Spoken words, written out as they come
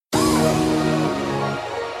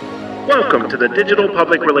Welcome to the Digital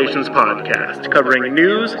Public Relations Podcast, covering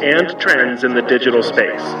news and trends in the digital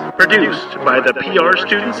space. Produced by the PR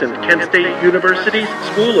students in Kent State University's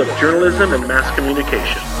School of Journalism and Mass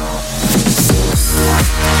Communication.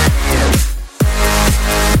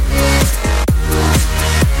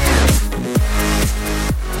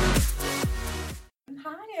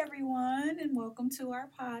 Hi, everyone, and welcome to our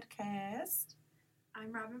podcast.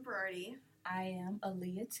 I'm Robin Berardi. I am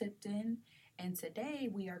Aaliyah Tipton, and today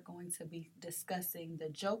we are going to be discussing the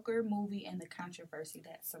Joker movie and the controversy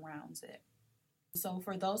that surrounds it. So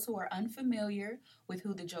for those who are unfamiliar with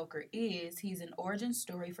who the Joker is, he's an origin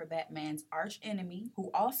story for Batman's archenemy, who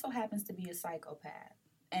also happens to be a psychopath.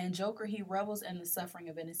 And Joker, he revels in the suffering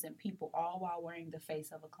of innocent people, all while wearing the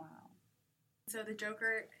face of a clown. So the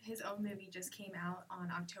Joker, his own movie just came out on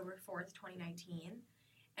October 4th, 2019.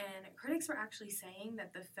 And critics were actually saying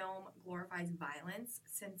that the film glorifies violence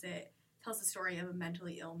since it tells the story of a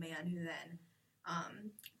mentally ill man who then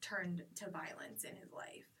turned to violence in his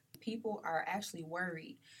life. People are actually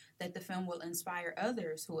worried that the film will inspire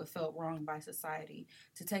others who have felt wronged by society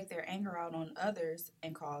to take their anger out on others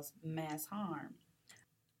and cause mass harm.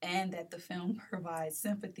 And that the film provides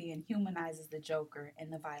sympathy and humanizes the Joker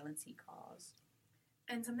and the violence he caused.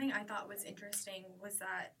 And something I thought was interesting was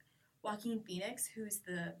that Joaquin Phoenix, who's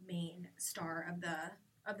the main star of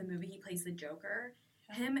the movie, he plays the Joker.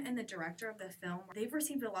 Him and the director of the film, they've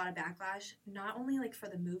received a lot of backlash, not only like for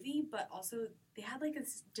the movie, but also they had like a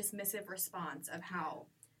dismissive response of how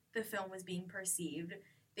the film was being perceived.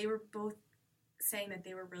 They were both saying that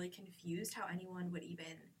they were really confused how anyone would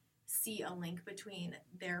even see a link between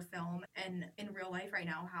their film and in real life right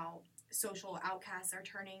now, how social outcasts are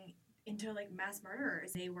turning into like mass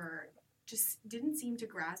murderers. They were just didn't seem to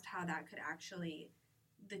grasp how that could actually,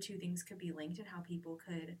 the two things could be linked and how people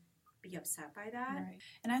could be upset by that. Right.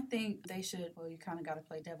 And I think they should, well, you kind of got to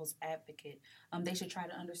play devil's advocate. They should try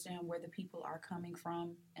to understand where the people are coming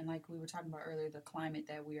from. And like we were talking about earlier, the climate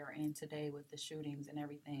that we are in today with the shootings and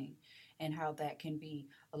everything, and how that can be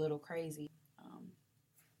a little crazy.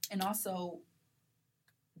 And also,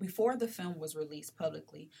 before the film was released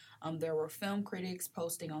publicly, there were film critics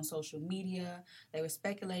posting on social media. They were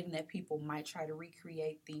speculating that people might try to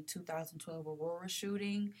recreate the 2012 Aurora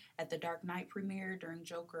shooting at the Dark Knight premiere during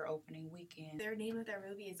Joker opening weekend. Their name of their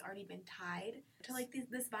movie has already been tied to like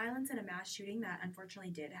this violence and a mass shooting that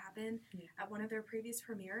unfortunately did happen at one of their previous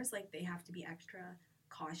premieres. Like they have to be extra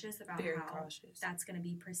cautious about how that's going to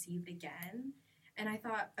be perceived again. And I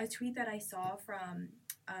thought a tweet that I saw from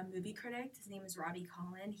a movie critic, his name is Robbie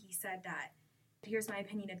Collin, he said that, here's my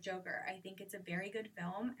opinion of Joker. I think it's a very good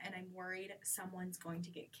film, and I'm worried someone's going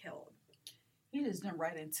to get killed. He just jumped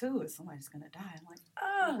right into it. Somebody's going to die. I'm like,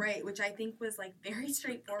 oh. Right, which I think was, like, very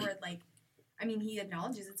straightforward. Like, I mean, he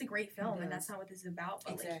acknowledges it's a great film, and that's not what this is about.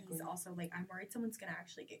 But, like, he's also like, I'm worried someone's going to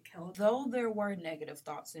actually get killed. Though there were negative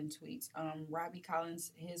thoughts in tweets, Robbie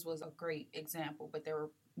Collins, his was a great example, but there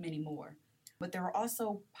were many more. But there were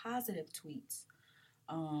also positive tweets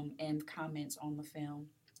and comments on the film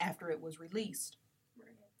after it was released.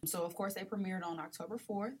 Right. So, of course, they premiered on October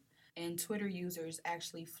 4th, and Twitter users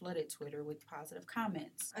actually flooded Twitter with positive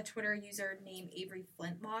comments. A Twitter user named Avery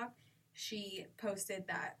Flintlock, she posted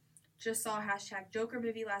that, just saw #Joker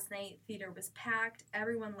movie last night, theater was packed,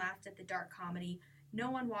 everyone laughed at the dark comedy,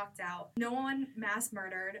 no one walked out, no one mass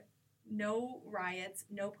murdered, no riots,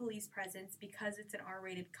 no police presence, because it's an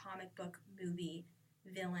R-rated comic book movie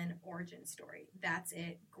villain origin story. That's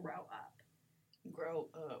it. Grow up. Grow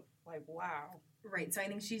up. Like, wow. Right. So I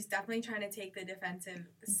think she's definitely trying to take the defensive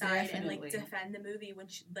side and like defend the movie when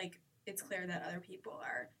she, like, it's clear that other people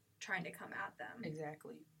are trying to come at them.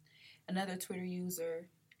 Exactly. Another Twitter user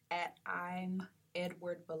at I'm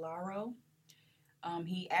Edward Bellaro.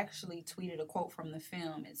 He actually tweeted a quote from the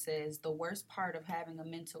film. It says, "The worst part of having a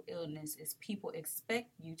mental illness is people expect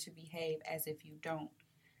you to behave as if you don't.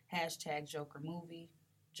 #Joker movie,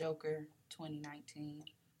 Joker 2019.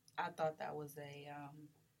 I thought that was a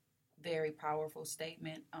very powerful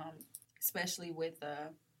statement, especially with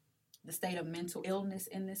the state of mental illness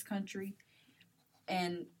in this country.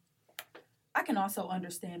 And I can also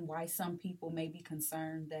understand why some people may be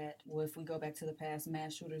concerned that, well, if we go back to the past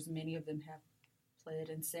mass shooters, many of them have pled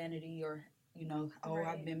insanity or, you know,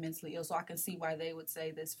 I've been mentally ill. So I can see why they would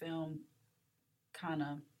say this film kind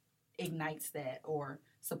of ignites that or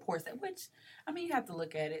supports that, which, I mean, you have to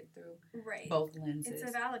look at it through both lenses. It's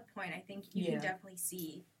a valid point. I think you can definitely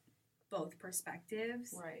see both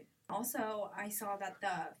perspectives. Right. Also, I saw that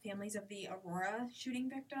the families of the Aurora shooting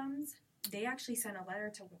victims, they actually sent a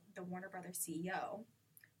letter to the Warner Brothers CEO,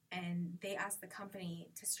 and they asked the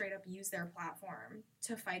company to straight up use their platform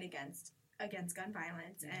to fight against against gun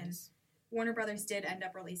violence. Yes. And Warner Brothers did end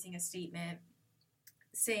up releasing a statement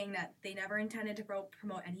saying that they never intended to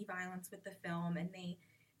promote any violence with the film, and they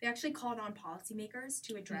actually called on policymakers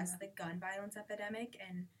to address the gun violence epidemic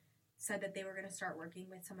and said that they were going to start working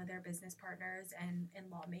with some of their business partners and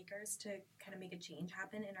lawmakers to kind of make a change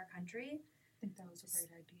happen in our country. I think that was a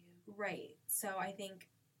great idea. Right. So I think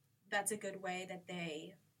that's a good way that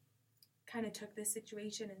they kind of took this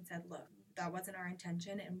situation and said, look, that wasn't our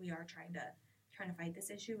intention, and we are trying to fight this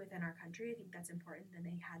issue within our country. I think that's important that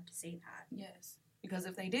they had to say that. Yes. Because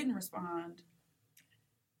if they didn't respond,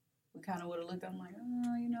 we kind of would have looked at them like,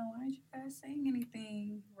 oh, you know, why aren't you guys saying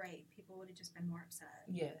anything? Right. People would have just been more upset.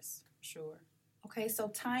 Yes, for sure. Okay, so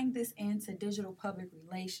tying this into digital public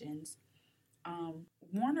relations,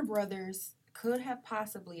 Warner Brothers could have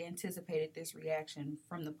possibly anticipated this reaction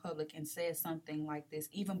from the public and said something like this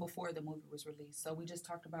even before the movie was released. So we just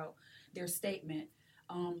talked about their statement.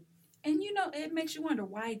 And, you know, it makes you wonder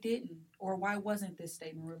why didn't or why wasn't this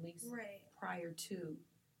statement released prior to,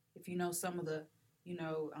 if you know some of the, you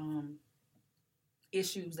know,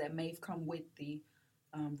 issues that may have come with the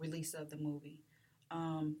release of the movie.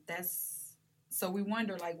 So we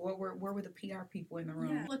wonder, like, where were the PR people in the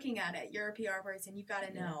room? Yeah. Looking at it, you're a PR person, you got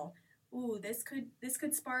to know, ooh, this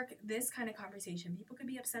could spark this kind of conversation. People could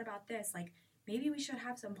be upset about this. Like, maybe we should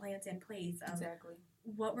have some plans in place of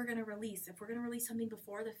what we're going to release. If we're going to release something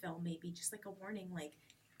before the film, maybe just like a warning, like,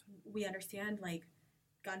 we understand, like,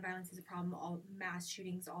 gun violence is a problem, all mass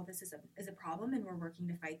shootings, all this is a problem, and we're working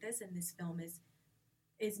to fight this, and this film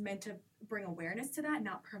is meant to bring awareness to that,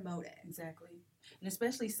 not promote it. Exactly. And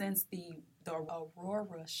especially since the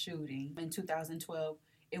Aurora shooting in 2012,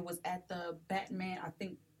 it was at the Batman, I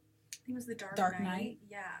think it was the Dark Knight.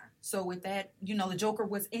 Yeah. So with that, you know, the Joker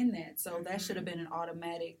was in that, so that should have been an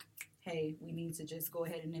automatic, hey, we need to just go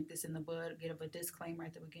ahead and nip this in the bud, give a disclaimer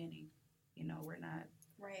at the beginning. You know, we're not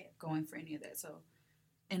going for any of that. So,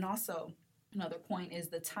 and also, another point is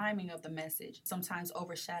the timing of the message sometimes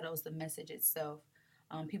overshadows the message itself.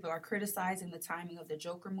 People are criticizing the timing of the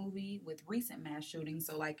Joker movie with recent mass shootings,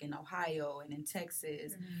 so like in Ohio and in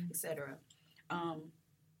Texas, etc.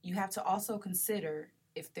 You have to also consider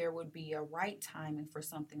if there would be a right timing for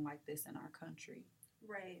something like this in our country.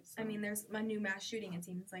 Right. So, I mean, there's a new mass shooting, it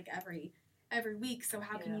seems like every week, so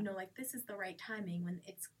how can you know, like, this is the right timing when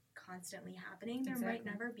it's constantly happening? There might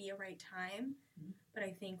never be a right time, but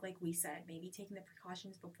I think, like we said, maybe taking the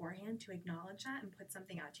precautions beforehand to acknowledge that and put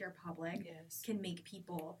something out to your public can make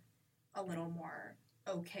people a little more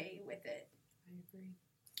okay with it. I agree.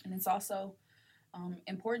 And it's also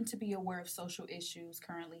important to be aware of social issues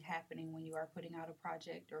currently happening when you are putting out a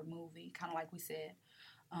project or movie, kind of like we said.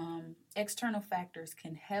 External factors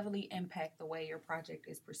can heavily impact the way your project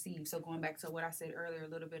is perceived. So going back to what I said earlier, a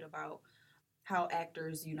little bit about how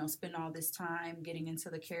actors, you know, spend all this time getting into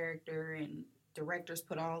the character, and directors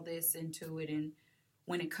put all this into it, and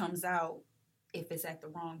when it comes out, if it's at the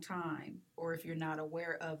wrong time or if you're not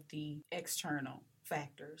aware of the external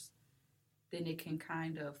factors, then it can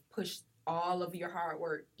kind of push all of your hard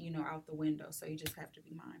work, you know, out the window. So you just have to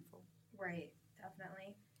be mindful. Right,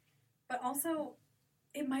 definitely. But also,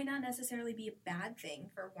 it might not necessarily be a bad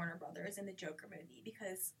thing for Warner Brothers in the Joker movie,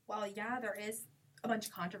 because while, there is a bunch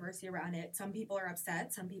of controversy around it, some people are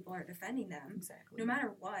upset, some people are defending them. Exactly. No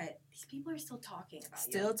matter what, these people are still talking about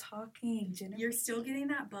you. Still talking, Jennifer. You're still getting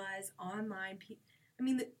that buzz online. I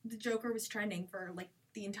mean, the Joker was trending for, like,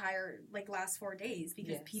 the entire, like, last 4 days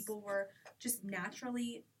because people were just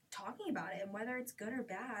naturally talking about it. And whether it's good or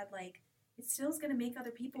bad, like, it still is going to make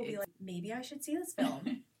other people be like, maybe I should see this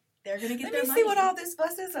film. They're going to get their money. Let me see what all this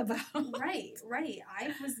fuss is about. Right.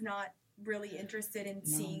 I was not really interested in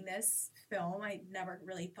seeing this film. I never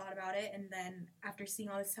really thought about it. And then after seeing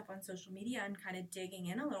all this stuff on social media and kind of digging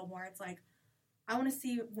in a little more, it's like, I want to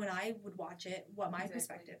see when I would watch it, what my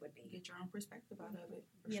perspective would be. Get your own perspective out of it.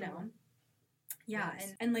 You know? Yeah.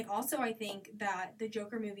 Yes. And like, also, I think that the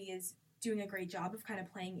Joker movie is doing a great job of kind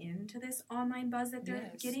of playing into this online buzz that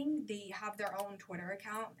they're getting. They have their own Twitter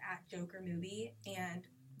account at Joker Movie, and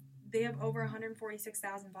they have over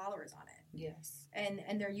 146,000 followers on it. Yes.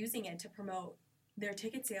 And they're using it to promote their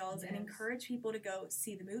ticket sales and encourage people to go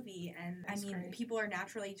see the movie. And that's great. People are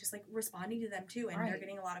naturally just like responding to them too, and they're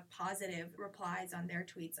getting a lot of positive replies on their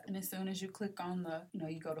tweets. And as soon as you click on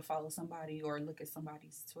you go to follow somebody or look at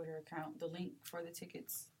somebody's Twitter account, the link for the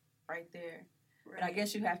tickets right there. Right. But I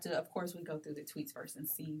guess you have to, of course, we go through the tweets first and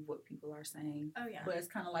see what people are saying. Oh, yeah. But it's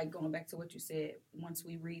kind of like going back to what you said. Once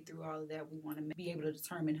we read through all of that, we want to be able to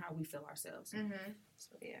determine how we feel ourselves. Mm-hmm.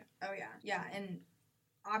 So, yeah. Oh, yeah. Yeah, and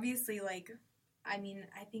obviously, like, I mean,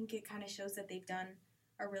 I think it kind of shows that they've done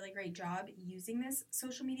a really great job using this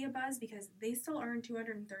social media buzz because they still earned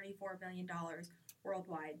 $234 million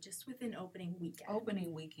worldwide just within opening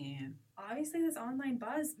weekend. Obviously, this online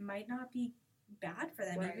buzz might not be bad for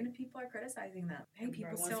them, right. Even if people are criticizing them. Hey,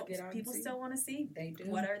 people people still want to see. They do.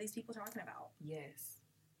 What are these people talking about? Yes.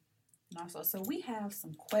 And also, so we have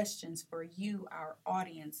some questions for you, our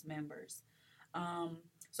audience members.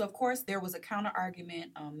 So, of course, there was a counter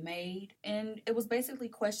argument made, and it was basically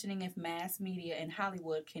questioning if mass media and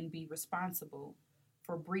Hollywood can be responsible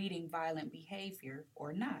for breeding violent behavior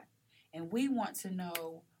or not. And we want to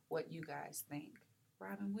know what you guys think.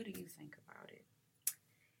 Robin, what do you think about it?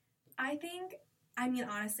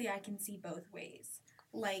 Honestly, I can see both ways.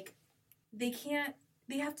 Like, they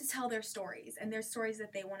have to tell their stories, and their stories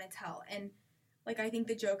that they want to tell. And, like, I think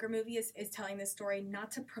the Joker movie is telling this story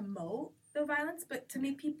not to promote the violence, but to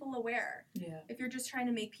make people aware. Yeah. If you're just trying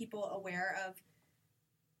to make people aware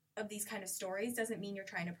of these kind of stories, doesn't mean you're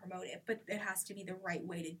trying to promote it, but it has to be the right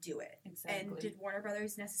way to do it. Exactly. And did Warner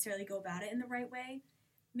Brothers necessarily go about it in the right way?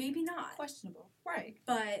 Maybe not. Questionable. Right.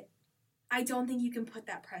 But I don't think you can put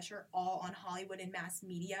that pressure all on Hollywood and mass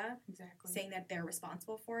media, Exactly. saying that they're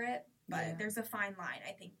responsible for it. But there's a fine line,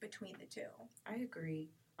 I think, between the two. I agree.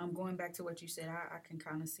 Going back to what you said, I can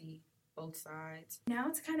kind of see both sides. Now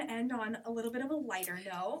to kind of end on a little bit of a lighter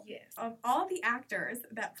note, Yes. of all the actors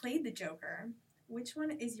that played the Joker, which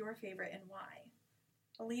one is your favorite and why?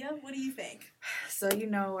 Aaliyah, what do you think? So,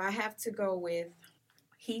 I have to go with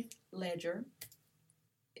Heath Ledger.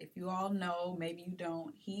 If you all know, maybe you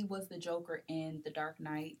don't, he was the Joker in The Dark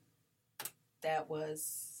Knight.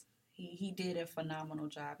 He did a phenomenal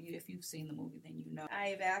job. If you've seen the movie, then you know.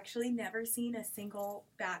 I've actually never seen a single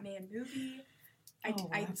Batman movie. I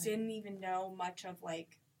didn't even know much of,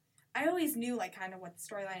 like, I always knew, like, kind of what the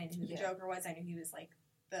storyline and who the Joker was. I knew he was, like,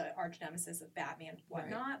 the arch nemesis of Batman and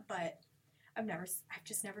whatnot, but I've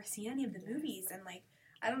just never seen any of the movies, and, like,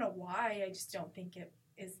 I don't know why, I just don't think it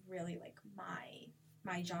is really, like,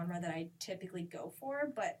 my genre that I typically go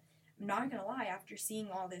for, but I'm not gonna lie, after seeing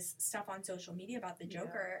all this stuff on social media about the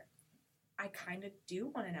Joker, I kind of do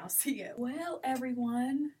want to now see it. Well,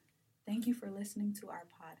 everyone, thank you for listening to our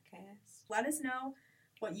podcast. Let us know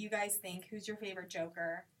what you guys think. Who's your favorite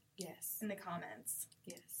Joker? Yes. In the comments.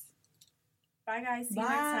 Yes. Bye, guys. See you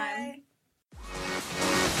next time.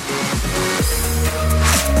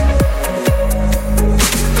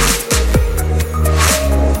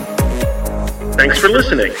 Thanks for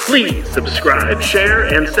listening. Please subscribe, share,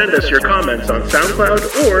 and send us your comments on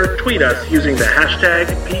SoundCloud or tweet us using the hashtag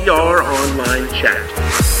PROnlineChat.